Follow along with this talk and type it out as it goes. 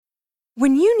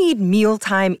When you need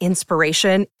mealtime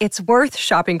inspiration, it's worth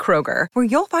shopping Kroger, where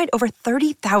you'll find over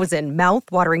 30,000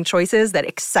 mouth-watering choices that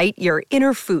excite your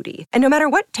inner foodie. And no matter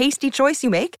what tasty choice you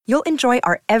make, you'll enjoy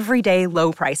our everyday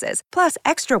low prices, plus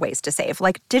extra ways to save,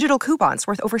 like digital coupons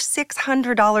worth over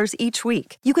 $600 each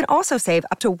week. You can also save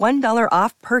up to $1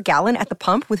 off per gallon at the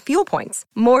pump with fuel points.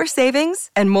 More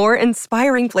savings and more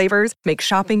inspiring flavors make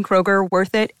shopping Kroger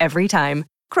worth it every time.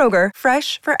 Kroger,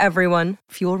 fresh for everyone.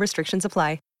 Fuel restrictions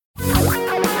apply.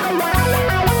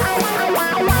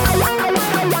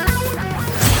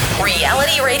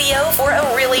 Reality radio for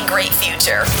a really great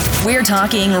future. We're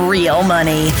talking real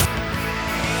money.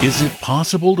 Is it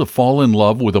possible to fall in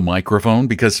love with a microphone?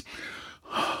 Because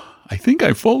I think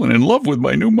I've fallen in love with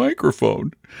my new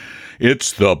microphone.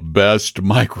 It's the best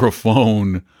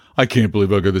microphone. I can't believe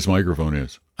how good this microphone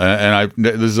is.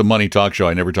 This is a money talk show.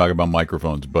 I never talk about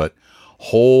microphones, but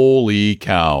holy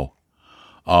cow.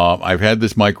 I've had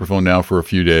this microphone now for a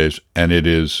few days, and it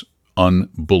is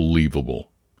unbelievable.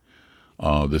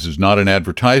 This is not an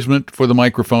advertisement for the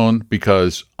microphone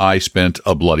because I spent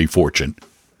a bloody fortune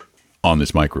on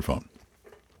this microphone.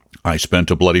 I spent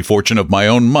a bloody fortune of my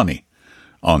own money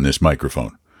on this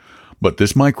microphone. But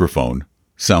this microphone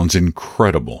sounds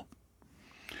incredible.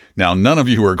 Now, none of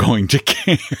you are going to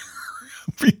care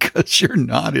because you're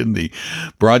not in the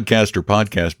broadcast or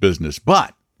podcast business.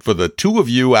 But for the two of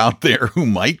you out there who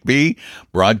might be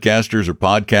broadcasters or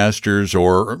podcasters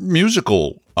or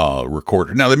musical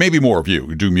recorders. Now, there may be more of you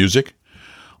who do music.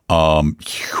 Wow,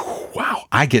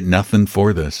 I get nothing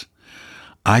for this.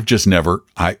 I've just never,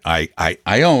 I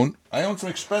own some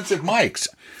expensive mics.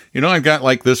 You know, I've got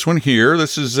like this one here.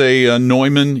 This is a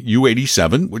Neumann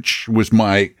U87, which was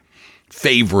my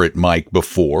favorite mic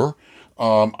before.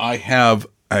 I have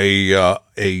a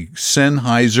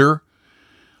Sennheiser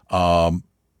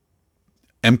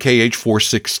MKH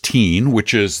 416,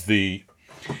 which is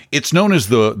it's known as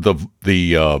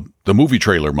the movie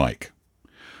trailer mic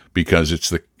because it's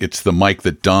the mic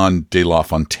that Don De La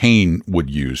Fontaine would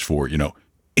use for,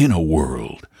 In a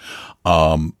World.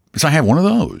 So I have one of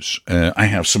those. I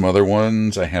have some other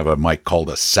ones. I have a mic called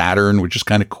a Saturn, which is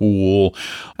kind of cool.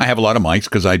 I have a lot of mics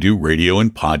because I do radio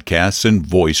and podcasts and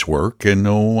voice work. And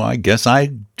I guess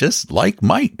I just like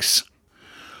mics.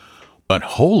 But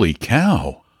holy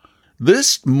cow.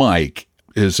 This mic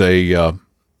is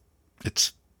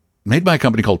it's made by a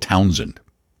company called Townsend.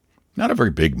 Not a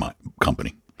very big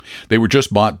company. They were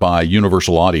just bought by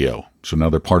Universal Audio. So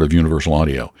now they're part of Universal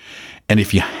Audio. And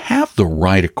if you have the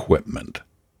right equipment,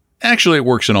 actually it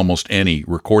works in almost any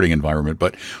recording environment,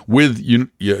 but with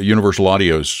Universal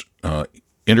Audio's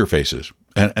interfaces,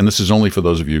 and this is only for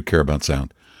those of you who care about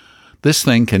sound, this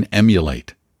thing can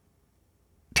emulate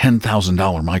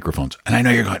 $10,000 microphones. And I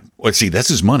know you're going, well, see, this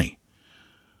is money.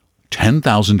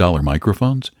 $10,000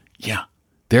 microphones? Yeah,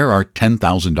 there are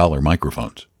 $10,000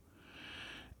 microphones.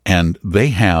 And they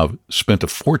have spent a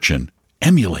fortune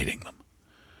emulating them.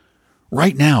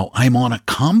 Right now, I'm on a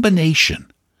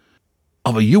combination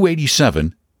of a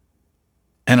U87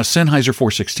 and a Sennheiser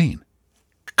 416.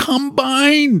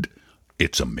 Combined!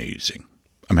 It's amazing.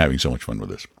 I'm having so much fun with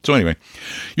this. So anyway,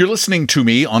 you're listening to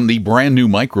me on the brand new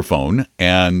microphone,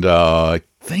 and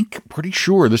pretty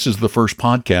sure this is the first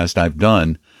podcast I've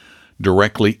done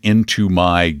directly into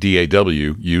my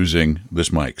DAW using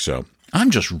this mic. So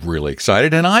I'm just really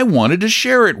excited, and I wanted to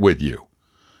share it with you.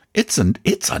 It's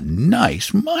a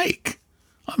nice mic.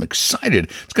 I'm excited.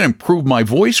 It's going to improve my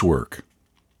voice work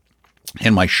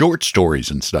and my short stories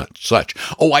and such.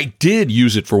 Oh, I did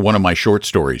use it for one of my short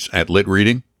stories at Lit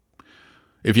Reading.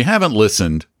 If you haven't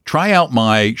listened, try out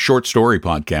my short story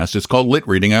podcast. It's called Lit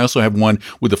Reading. I also have one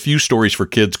with a few stories for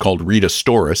kids called Read a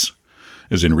Storis,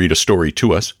 as in read a story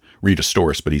to us. Read a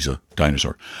Storis, but he's a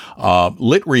dinosaur.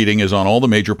 Lit Reading is on all the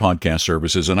major podcast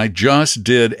services, and I just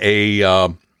did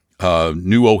a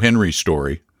new O. Henry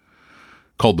story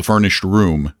called The Furnished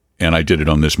Room, and I did it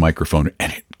on this microphone,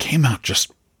 and it came out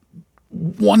just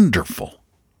wonderful,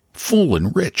 full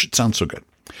and rich. It sounds so good.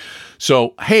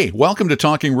 So, hey, welcome to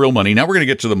Talking Real Money. Now we're going to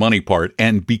get to the money part,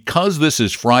 and because this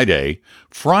is Friday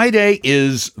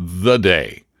is the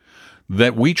day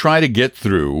that we try to get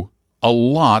through a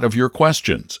lot of your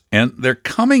questions, and they're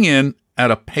coming in at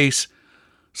a pace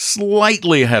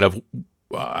slightly ahead of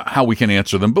how we can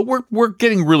answer them, but we're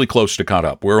getting really close to caught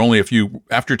up. We're only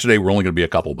after today, we're only going to be a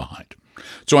couple behind.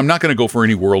 So I'm not going to go for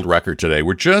any world record today.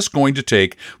 We're just going to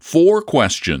take 4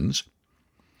 questions,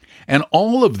 and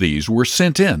all of these were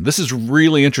sent in. This is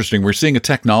really interesting. We're seeing a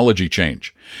technology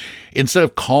change. Instead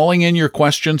of calling in your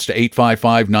questions to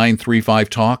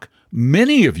 855-935-TALK,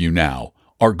 many of you now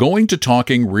are going to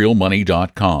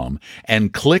talkingrealmoney.com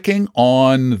and clicking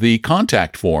on the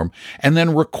contact form and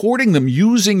then recording them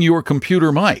using your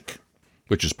computer mic,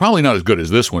 which is probably not as good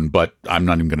as this one, but I'm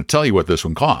not even going to tell you what this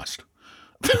one cost.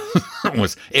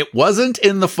 It wasn't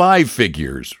in the 5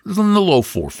 figures. It was in the low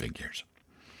 4 figures.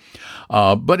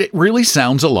 But it really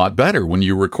sounds a lot better when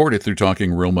you record it through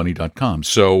talkingrealmoney.com.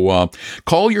 So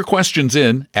call your questions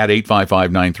in at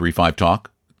 855-935-TALK.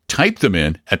 Type them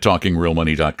in at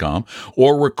talkingrealmoney.com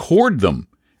or record them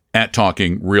at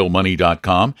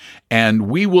talkingrealmoney.com, and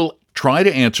we will try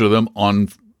to answer them on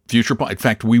future. In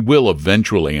fact, we will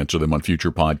eventually answer them on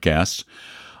future podcasts.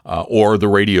 Or the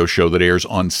radio show that airs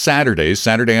on Saturday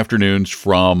afternoons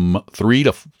from 3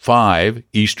 to 5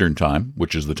 Eastern Time,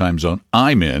 which is the time zone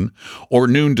I'm in, or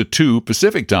noon to 2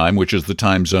 Pacific Time, which is the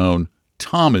time zone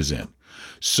Tom is in.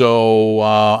 So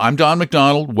I'm Don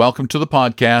McDonald. Welcome to the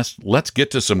podcast. Let's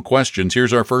get to some questions.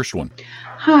 Here's our first one.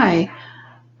 Hi,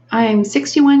 I'm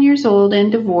 61 years old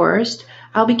and divorced.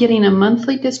 I'll be getting a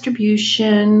monthly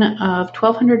distribution of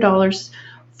 $1,200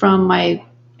 from my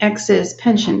ex's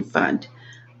pension fund.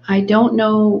 I don't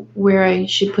know where I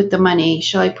should put the money.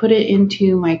 Shall I put it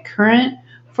into my current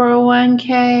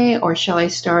 401k or shall I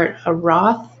start a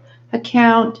Roth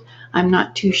account? I'm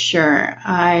not too sure.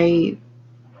 I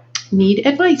need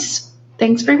advice.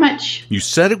 Thanks very much. You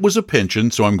said it was a pension,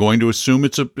 so I'm going to assume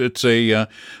it's a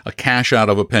cash out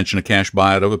of a pension, a cash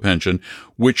buyout of a pension,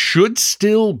 which should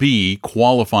still be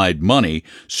qualified money.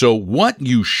 So what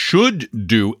you should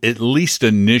do, at least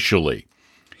initially,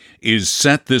 is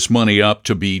set this money up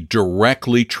to be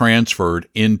directly transferred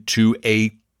into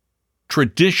a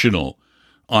traditional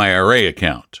IRA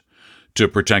account to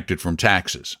protect it from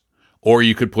taxes. Or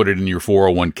you could put it in your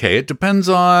 401k. It depends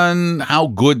on how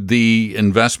good the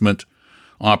investment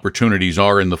opportunities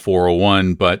are in the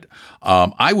 401, but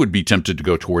I would be tempted to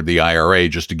go toward the IRA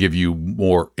just to give you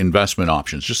more investment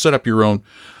options. Just set up your own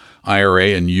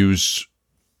IRA and use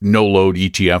no-load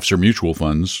ETFs or mutual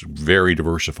funds, very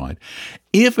diversified.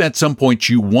 If at some point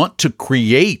you want to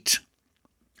create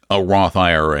a Roth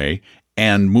IRA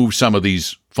and move some of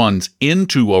these funds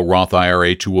into a Roth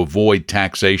IRA to avoid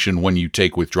taxation when you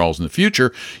take withdrawals in the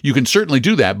future, you can certainly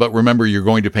do that. But remember, you're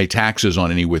going to pay taxes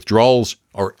on any withdrawals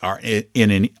or on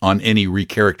any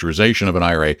recharacterization of an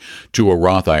IRA to a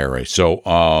Roth IRA. So,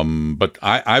 but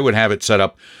I would have it set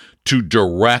up to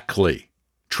directly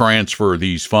transfer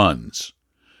these funds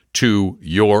to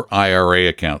your IRA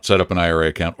account. Set up an IRA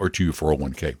account or to your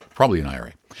 401k, probably an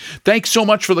IRA. Thanks so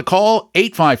much for the call.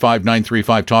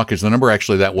 855-935-TALK is the number.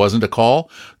 Actually, that wasn't a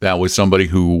call. That was somebody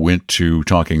who went to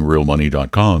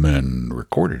talkingrealmoney.com and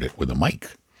recorded it with a mic.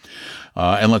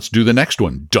 And let's do the next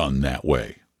one done that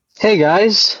way. Hey,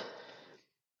 guys.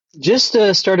 Just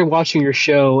started watching your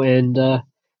show, and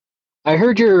I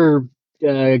heard your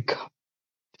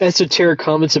esoteric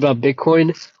comments about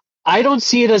Bitcoin. I don't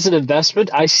see it as an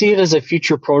investment. I see it as a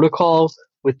future protocol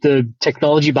with the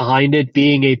technology behind it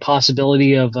being a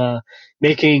possibility of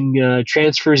making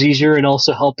transfers easier and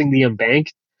also helping the unbanked.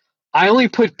 I only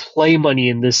put play money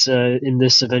in this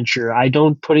venture. I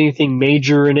don't put anything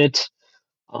major in it.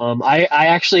 I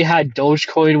actually had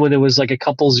Dogecoin when it was like a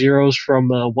couple zeros from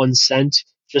 1 cent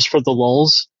just for the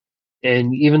lulz.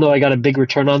 And even though I got a big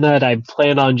return on that, I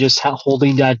plan on just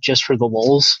holding that just for the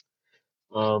lulz.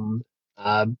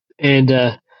 And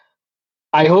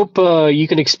I hope you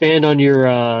can expand on your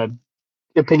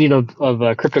opinion of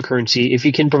cryptocurrency. If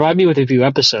you can provide me with a few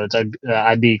episodes,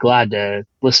 I'd be glad to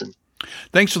listen.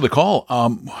 Thanks for the call.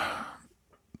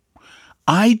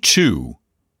 I, too,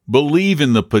 believe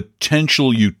in the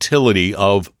potential utility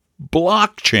of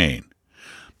blockchain,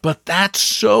 but that's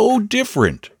so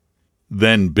different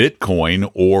than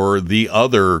Bitcoin or the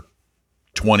other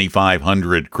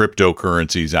 2,500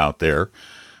 cryptocurrencies out there,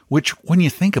 which, when you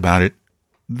think about it,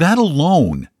 that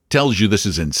alone tells you this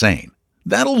is insane.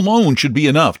 That alone should be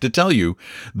enough to tell you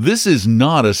this is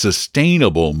not a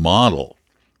sustainable model.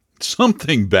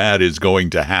 Something bad is going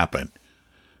to happen.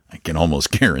 I can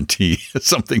almost guarantee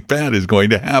something bad is going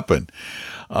to happen.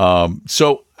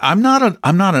 So I'm not an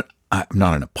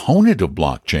opponent of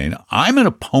blockchain. I'm an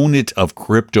opponent of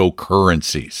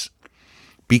cryptocurrencies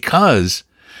because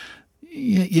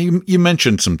you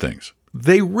mentioned some things.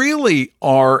 They really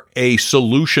are a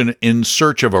solution in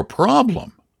search of a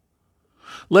problem.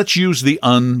 Let's use the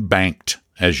unbanked,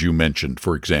 as you mentioned,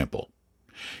 for example.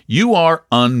 You are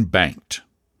unbanked.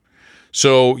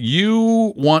 So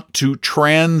you want to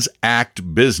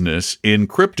transact business in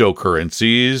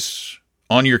cryptocurrencies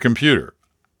on your computer.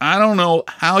 I don't know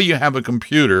how you have a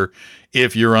computer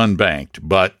if you're unbanked,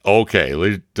 but okay,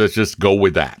 let's just go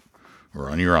with that. Or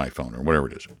on your iPhone or whatever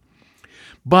it is.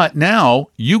 But now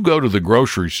you go to the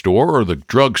grocery store or the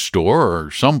drugstore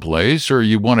or someplace, or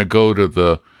you want to go to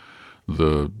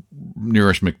the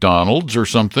nearest McDonald's or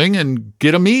something and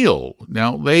get a meal.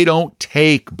 Now they don't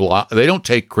take cryptos.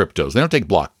 They don't take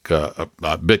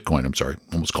Bitcoin. I'm sorry,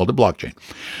 almost called it blockchain.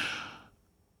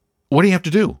 What do you have to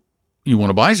do? You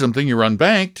want to buy something, you're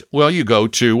unbanked. Well, you go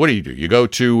to, what do? You go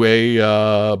to a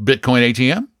Bitcoin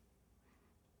ATM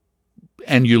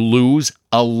and you lose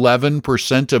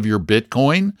 11% of your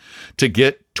Bitcoin to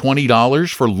get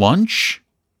 $20 for lunch.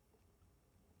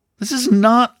 This is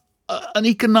not an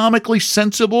economically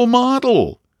sensible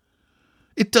model.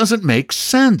 It doesn't make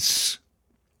sense.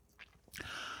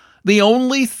 The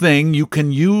only thing you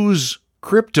can use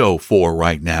crypto for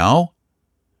right now,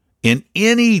 in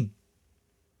any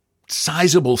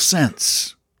sizable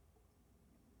sense,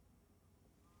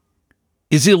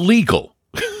 is illegal.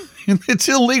 It's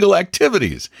illegal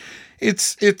activities.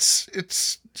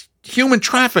 It's human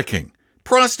trafficking,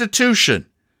 prostitution,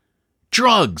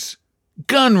 drugs,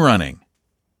 gun running,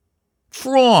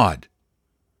 fraud,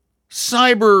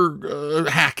 cyber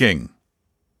hacking.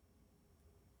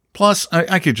 Plus,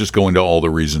 I could just go into all the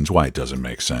reasons why it doesn't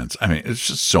make sense. I mean, it's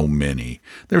just so many.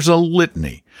 There's a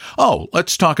litany. Oh,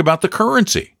 let's talk about the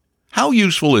currency. How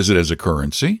useful is it as a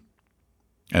currency?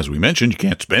 As we mentioned, you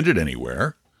can't spend it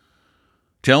anywhere.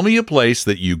 Tell me a place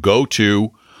that you go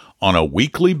to on a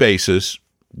weekly basis,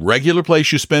 regular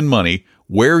place you spend money,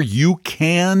 where you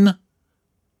can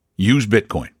use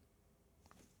Bitcoin.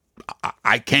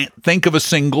 I can't think of a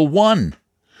single one.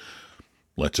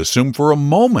 Let's assume for a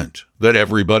moment that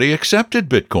everybody accepted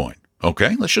Bitcoin.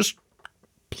 Okay, let's just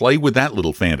play with that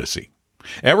little fantasy.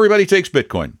 Everybody takes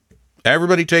Bitcoin.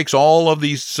 Everybody takes all of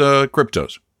these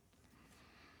cryptos.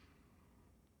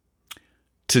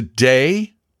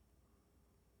 Today,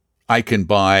 I can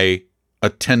buy a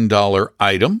 $10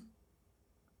 item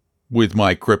with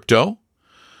my crypto,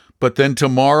 but then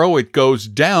tomorrow it goes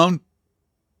down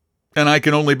and I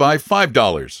can only buy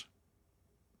 $5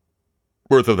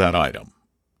 worth of that item.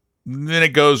 Then it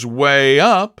goes way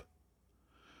up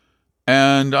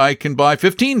and I can buy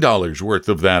 $15 worth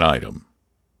of that item.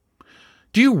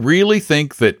 Do you really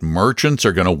think that merchants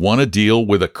are going to want to deal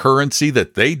with a currency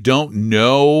that they don't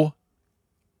know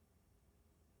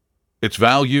its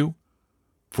value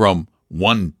from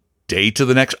one day to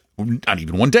the next? Not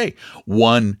even 1 day,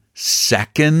 1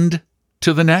 second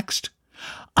to the next?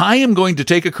 I am going to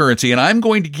take a currency and I'm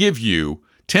going to give you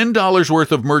 $10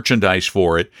 worth of merchandise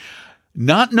for it,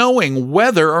 not knowing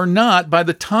whether or not by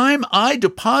the time I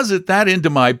deposit that into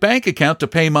my bank account to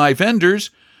pay my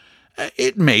vendors,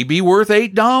 it may be worth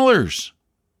 $8.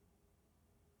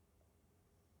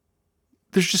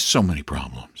 There's just so many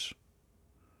problems.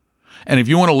 And if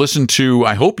you want to listen to,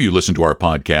 I hope you listen to our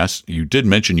podcast. You did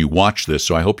mention you watched this,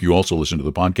 so I hope you also listen to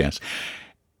the podcast.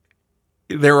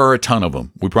 There are a ton of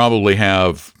them. We probably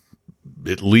have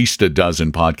at least a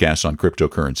dozen podcasts on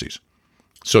cryptocurrencies.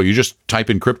 So you just type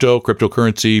in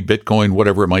cryptocurrency, Bitcoin,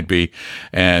 whatever it might be,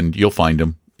 and you'll find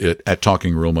them at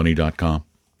talkingrealmoney.com.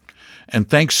 And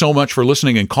thanks so much for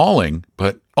listening and calling.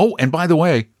 But, oh, and by the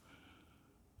way,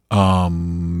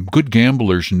 good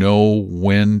gamblers know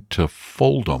when to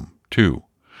fold them, too.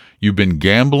 You've been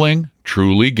gambling,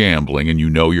 truly gambling, and you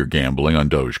know you're gambling on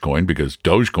Dogecoin because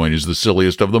Dogecoin is the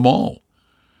silliest of them all.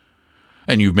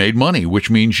 And you've made money, which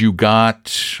means you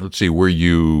got, let's see, were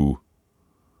you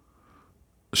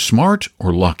smart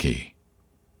or lucky?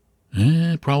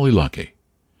 Probably lucky.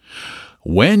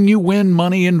 When you win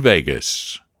money in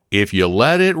Vegas, if you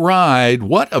let it ride,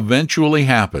 what eventually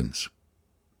happens?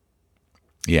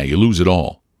 Yeah, you lose it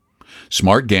all.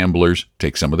 Smart gamblers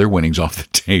take some of their winnings off the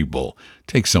table.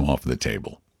 Take some off the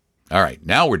table. All right,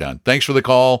 now we're done. Thanks for the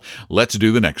call. Let's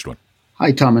do the next one.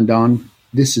 Hi, Tom and Don.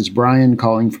 This is Brian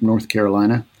calling from North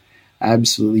Carolina. I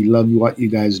absolutely love what you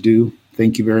guys do.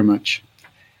 Thank you very much.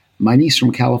 My niece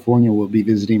from California will be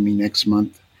visiting me next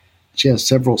month. She has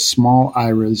several small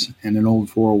IRAs and an old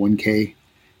 401k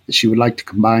that she would like to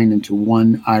combine into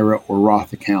one IRA or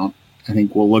Roth account. I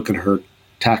think we'll look at her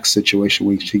tax situation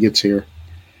when she gets here.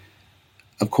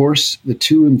 Of course, the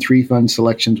 2 and 3 fund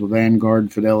selections with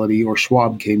Vanguard, Fidelity, or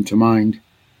Schwab came to mind,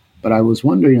 but I was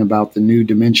wondering about the new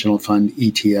Dimensional Fund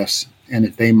ETFs and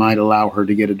if they might allow her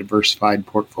to get a diversified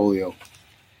portfolio.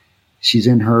 She's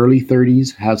in her early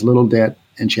 30s, has little debt,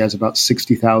 and she has about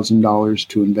 $60,000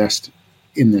 to invest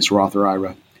in this Roth or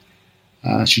IRA.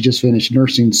 She just finished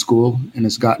nursing school and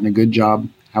has gotten a good job.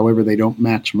 However, they don't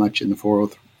match much in the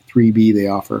 403B they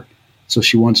offer, so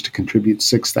she wants to contribute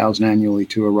 $6,000 annually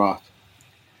to a Roth.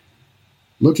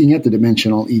 Looking at the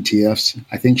Dimensional ETFs,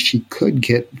 I think she could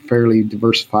get fairly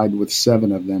diversified with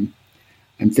 7 of them.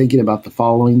 I'm thinking about the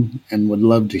following and would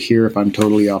love to hear if I'm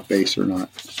totally off base or not.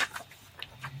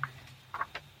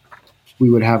 We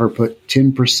would have her put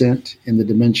 10% in the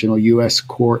Dimensional U.S.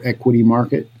 Core Equity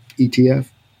Market ETF,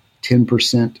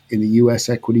 10% in the U.S.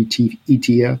 Equity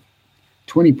ETF,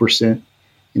 20%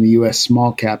 in the U.S.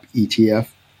 Small Cap ETF,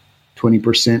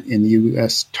 20% in the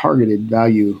U.S. Targeted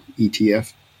Value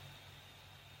ETF,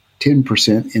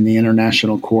 10% in the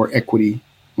International Core Equity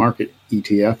Market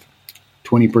ETF,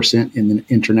 20% in the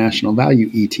International Value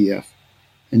ETF,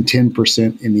 and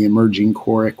 10% in the Emerging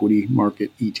Core Equity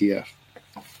Market ETF.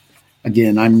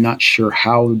 Again, I'm not sure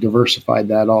how diversified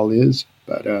that all is,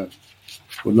 but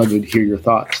would love to hear your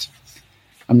thoughts.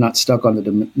 I'm not stuck on the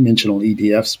dimensional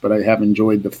ETFs, but I have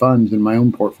enjoyed the funds in my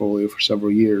own portfolio for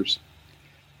several years.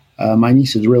 My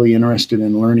niece is really interested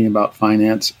in learning about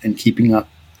finance and keeping up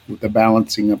with the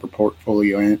balancing of her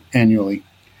portfolio annually.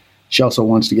 She also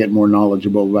wants to get more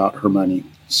knowledgeable about her money.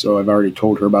 So I've already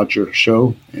told her about your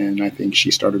show, and I think she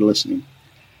started listening.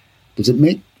 Does it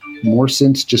make more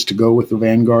sense just to go with the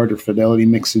Vanguard or Fidelity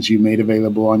mixes you made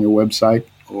available on your website,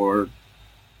 or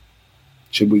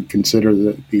should we consider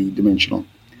the dimensional?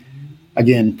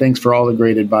 Again, thanks for all the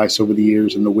great advice over the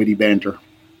years and the witty banter.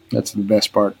 That's the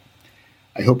best part.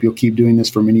 I hope you'll keep doing this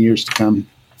for many years to come,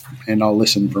 and I'll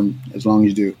listen from as long as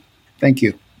you do. Thank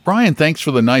you. Brian, thanks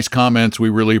for the nice comments. We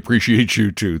really appreciate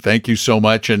you too. Thank you so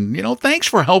much. And, thanks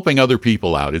for helping other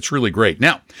people out. It's really great.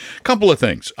 Now, a couple of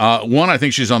things. One, I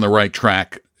think she's on the right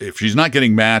track. If she's not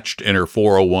getting matched in her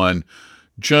 401,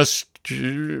 just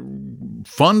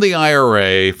fund the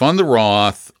IRA, fund the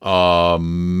Roth,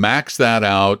 max that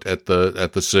out at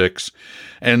the 6,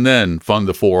 and then fund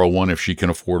the 401 if she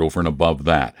can afford over and above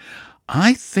that.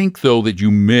 I think, though, that you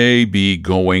may be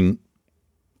going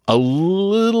a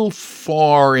little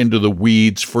far into the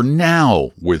weeds for now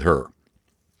with her.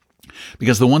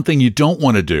 Because the one thing you don't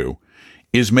want to do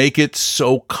is make it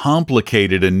so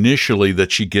complicated initially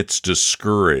that she gets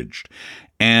discouraged.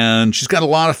 And she's got a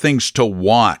lot of things to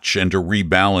watch and to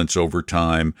rebalance over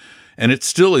time. And it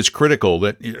still is critical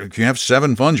that if you have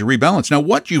 7 funds, you rebalance. Now,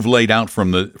 what you've laid out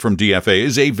from DFA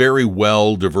is a very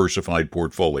well diversified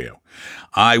portfolio.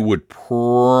 I would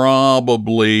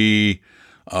probably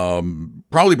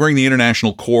bring the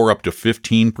international core up to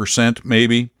 15%,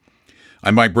 maybe.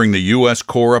 I might bring the U.S.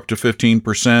 core up to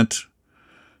 15%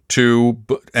 too,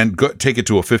 and take it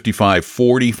to a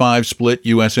 55-45 split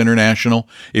U.S. international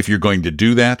if you're going to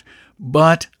do that.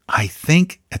 But I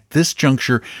think at this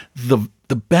juncture, the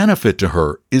benefit to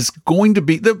her is going to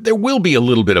be, there will be a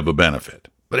little bit of a benefit,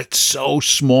 but it's so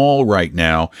small right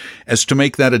now as to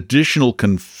make that additional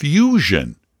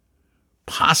confusion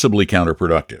possibly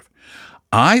counterproductive.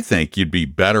 I think you'd be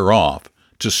better off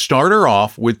to start her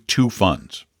off with 2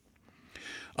 funds,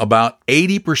 about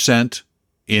 80%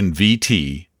 in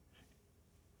VT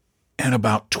and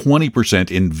about 20%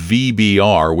 in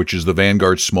VBR, which is the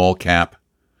Vanguard Small Cap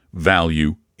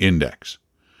Value Index.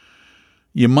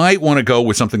 You might want to go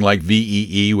with something like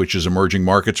VEE, which is emerging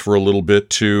markets, for a little bit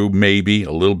too, maybe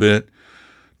a little bit,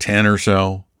 10 or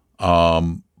so.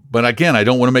 But again, I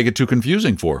don't want to make it too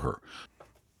confusing for her.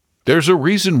 There's a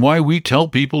reason why we tell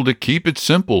people to keep it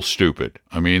simple, stupid.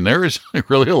 I mean, there is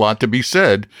really a lot to be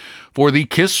said for the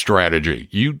KISS strategy.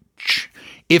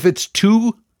 If it's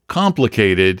too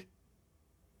complicated,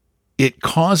 it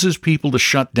causes people to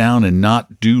shut down and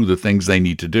not do the things they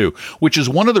need to do, which is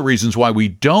one of the reasons why we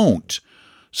don't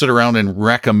sit around and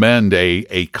recommend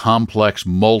a complex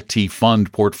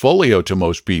multi-fund portfolio to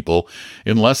most people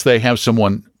unless they have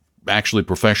someone actually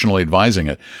professionally advising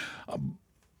it.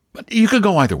 But you could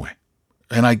go either way.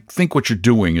 And I think what you're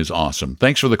doing is awesome.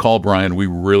 Thanks for the call, Brian. We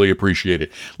really appreciate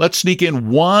it. Let's sneak in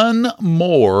one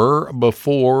more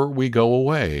before we go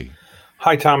away.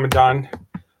 Hi, Tom and Don.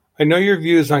 I know your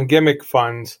views on gimmick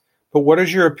funds, but what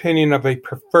is your opinion of a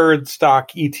preferred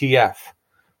stock ETF?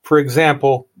 For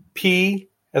example, P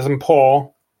as in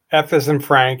Paul, F as in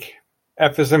Frank,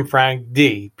 F as in Frank,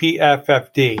 D,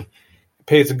 PFFD. It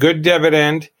pays a good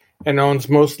dividend and owns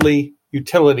mostly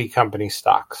utility company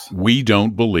stocks. We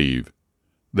don't believe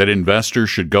that investors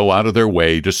should go out of their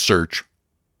way to search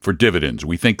for dividends.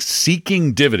 We think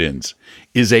seeking dividends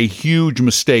is a huge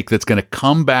mistake that's going to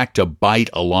come back to bite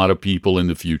a lot of people in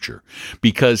the future.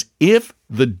 Because if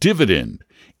the dividend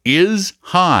is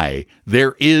high,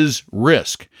 there is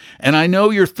risk. And I know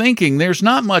you're thinking there's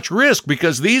not much risk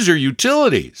because these are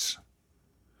utilities.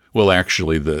 Well,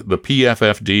 actually, the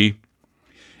PFFD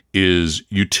is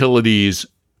utilities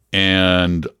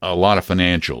and a lot of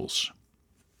financials.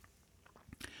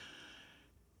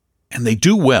 And they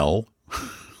do well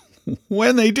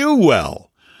when they do well.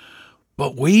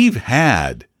 But we've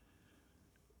had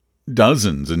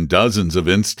dozens and dozens of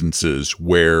instances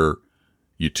where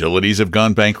utilities have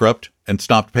gone bankrupt and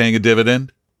stopped paying a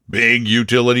dividend. Big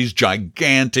utilities,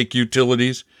 gigantic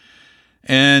utilities.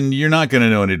 And you're not going to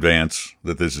know in advance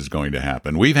that this is going to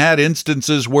happen. We've had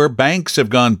instances where banks have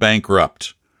gone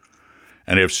bankrupt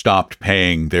and have stopped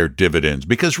paying their dividends.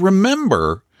 Because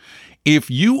remember,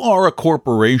 if you are a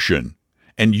corporation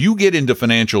and you get into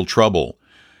financial trouble,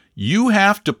 you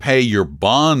have to pay your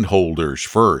bondholders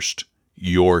first,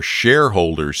 your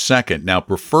shareholders second. Now,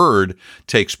 preferred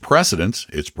takes precedence,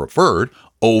 it's preferred,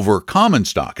 over common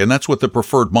stock. And that's what the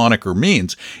preferred moniker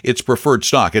means. It's preferred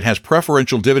stock. It has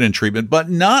preferential dividend treatment,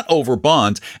 but not over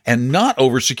bonds and not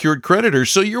over secured creditors.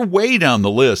 So you're way down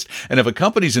the list. And if a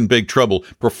company's in big trouble,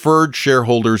 preferred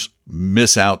shareholders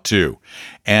miss out too.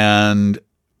 And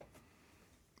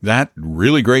that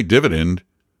really great dividend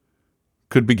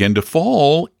could begin to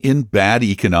fall in bad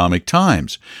economic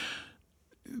times.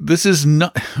 This is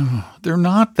not, they're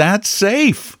not that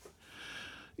safe.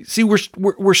 See,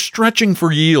 we're stretching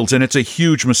for yields, and it's a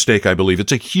huge mistake, I believe.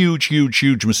 It's a huge, huge,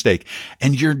 huge mistake.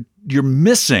 And you're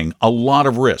missing a lot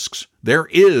of risks. There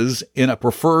is, in a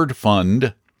preferred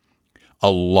fund, a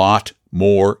lot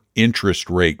more interest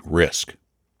rate risk.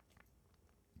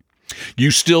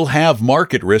 You still have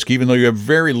market risk, even though you have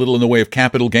very little in the way of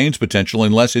capital gains potential,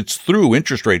 unless it's through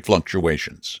interest rate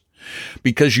fluctuations,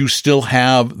 because you still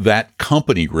have that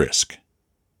company risk.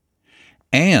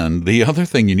 And the other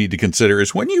thing you need to consider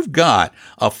is when you've got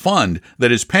a fund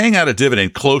that is paying out a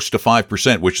dividend close to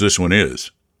 5%, which this one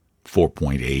is,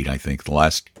 4.8, I think, the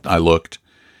last I looked,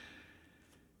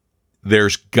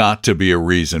 there's got to be a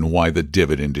reason why the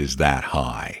dividend is that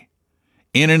high.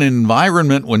 In an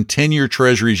environment when 10-year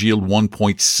treasuries yield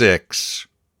 1.6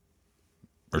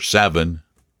 or 7,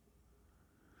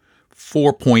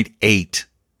 4.8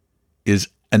 is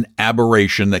an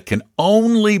aberration that can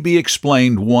only be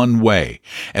explained one way.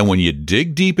 And when you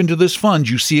dig deep into this fund,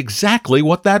 you see exactly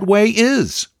what that way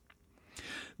is.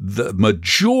 The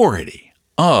majority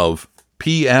of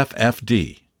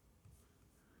PFFD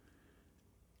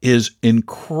is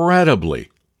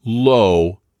incredibly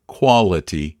low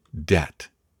quality debt.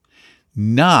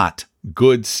 Not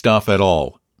good stuff at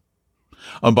all.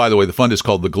 And by the way, the fund is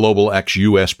called the Global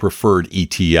X-US Preferred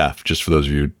ETF, just for those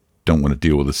of you who don't want to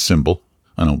deal with a symbol.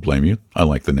 I don't blame you. I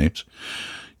like the names.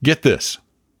 Get this.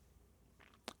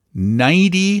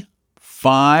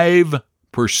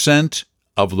 95%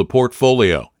 of the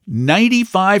portfolio,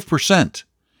 95%,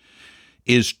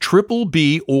 is triple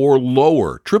B or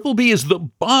lower. Triple B is the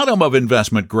bottom of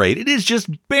investment grade. It is just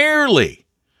barely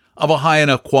of a high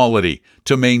enough quality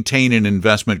to maintain an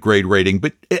investment grade rating,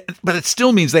 but it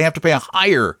still means they have to pay a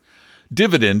higher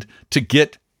dividend to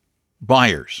get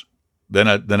buyers than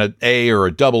an A or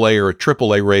a double A or a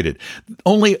triple A rated.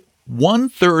 Only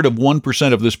 1/3 of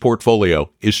 1% of this portfolio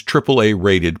is triple A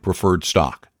rated preferred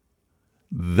stock.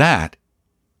 That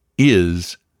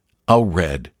is a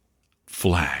red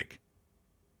flag.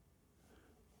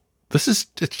 It's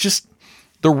just,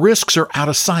 the risks are out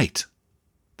of sight.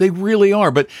 They really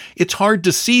are, but it's hard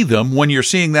to see them when you're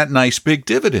seeing that nice big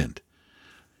dividend.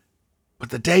 But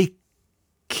the day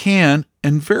can,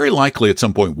 and very likely at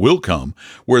some point will come,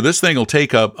 where this thing will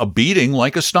take a beating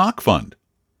like a stock fund.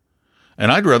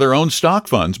 And I'd rather own stock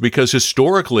funds because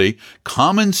historically,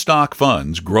 common stock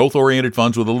funds, growth-oriented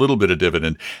funds with a little bit of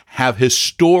dividend, have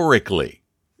historically,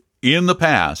 in the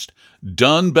past,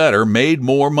 done better, made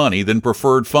more money than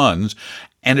preferred funds.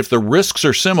 And if the risks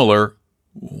are similar,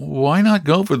 why not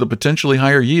go for the potentially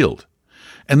higher yield?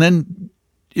 And then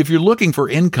if you're looking for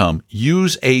income,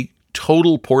 use a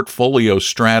total portfolio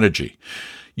strategy.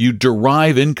 You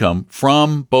derive income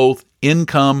from both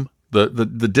income,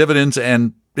 the dividends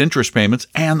and interest payments,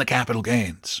 and the capital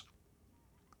gains.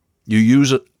 You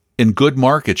use it in good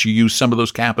markets. You use some of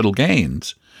those capital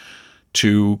gains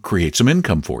to create some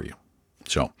income for you.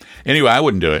 So anyway, I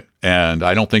wouldn't do it. And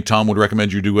I don't think Tom would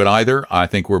recommend you do it either. I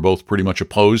think we're both pretty much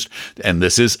opposed. And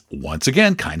this is, once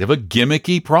again, kind of a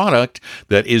gimmicky product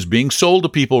that is being sold to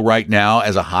people right now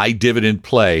as a high dividend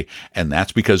play. And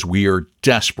that's because we are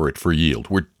desperate for yield.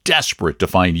 We're desperate to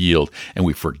find yield. And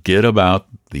we forget about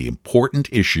the important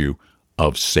issue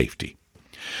of safety.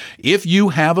 If you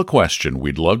have a question,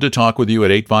 we'd love to talk with you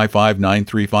at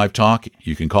 855-935-TALK.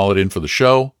 You can call it in for the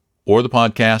show or the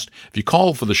podcast. If you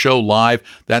call for the show live,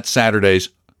 that's Saturdays,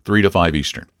 3 to 5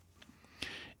 Eastern.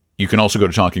 You can also go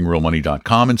to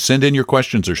talkingrealmoney.com and send in your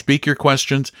questions or speak your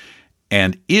questions.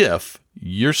 And if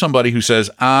you're somebody who says,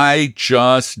 I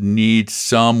just need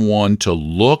someone to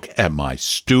look at my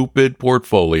stupid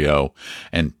portfolio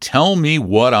and tell me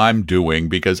what I'm doing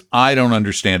because I don't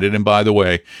understand it. And by the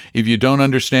way, if you don't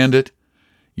understand it,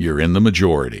 you're in the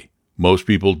majority. Most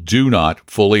people do not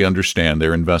fully understand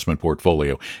their investment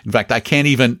portfolio. In fact, I can't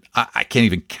even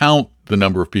count the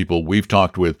number of people we've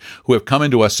talked with who have come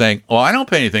into us saying, "Oh, I don't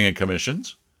pay anything in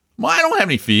commissions. Well, I don't have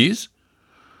any fees."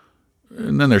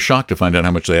 And then they're shocked to find out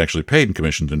how much they actually paid in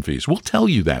commissions and fees. We'll tell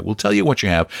you that. We'll tell you what you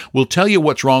have. We'll tell you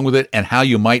what's wrong with it and how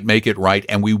you might make it right.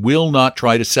 And we will not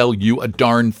try to sell you a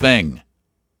darn thing.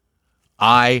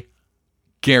 I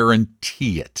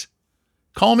guarantee it.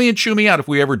 Call me and chew me out if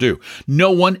we ever do.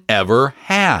 No one ever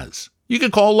has. You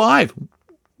can call live.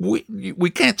 We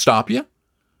can't stop you.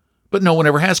 But no one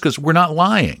ever has because we're not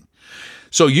lying.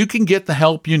 So you can get the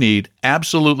help you need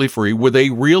absolutely free with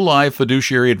a real live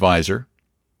fiduciary advisor.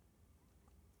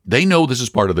 They know this is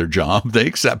part of their job. They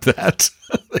accept that.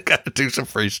 They got to do some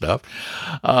free stuff.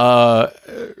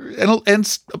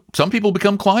 And some people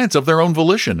become clients of their own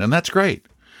volition, and that's great.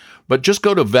 But just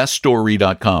go to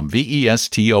vestory.com,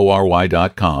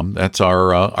 vestory.com. That's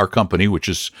our company, which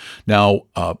is now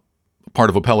part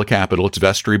of Apella Capital. It's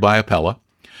Vestory by Apella.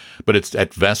 But it's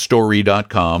at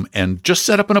vestory.com, and just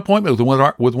set up an appointment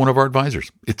with one of our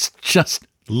advisors. It's just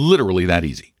literally that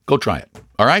easy. Go try it.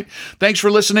 All right. Thanks for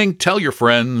listening. Tell your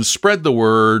friends, spread the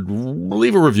word,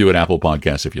 leave a review at Apple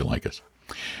Podcasts if you like us.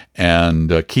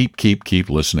 And keep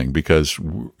listening, because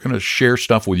we're going to share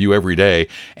stuff with you every day.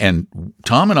 And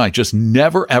Tom and I just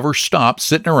never, ever stop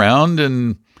sitting around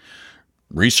and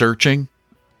researching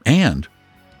and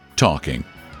talking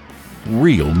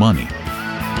real money.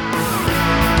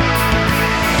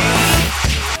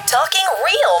 Talking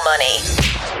Real Money.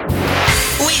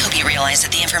 We hope you realize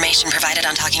that the information provided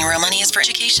on Talking Real Money is for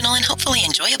educational and hopefully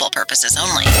enjoyable purposes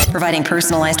only. Providing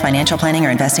personalized financial planning or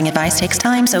investing advice takes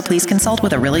time, so please consult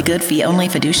with a really good fee-only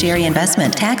fiduciary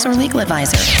investment, tax, or legal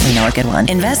advisor. We know a good one.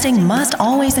 Investing must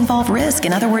always involve risk.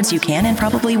 In other words, you can and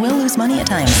probably will lose money at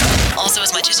times. Also,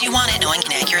 as much as you want it, no one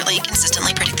can accurately,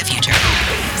 consistently predict the future.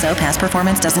 So past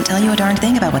performance doesn't tell you a darn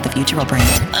thing about what the future will bring.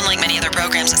 Unlike many other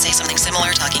programs that say something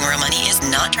similar, Talking Real Money is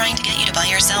not trying to get you to buy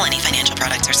or sell any financial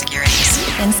products or securities.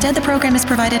 Instead, the program is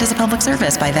provided as a public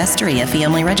service by Vestory, a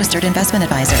fee-only registered investment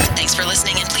advisor. Thanks for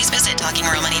listening, and please visit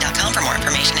talkingrealmoney.com for more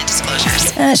information and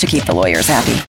disclosures. That should keep the lawyers happy.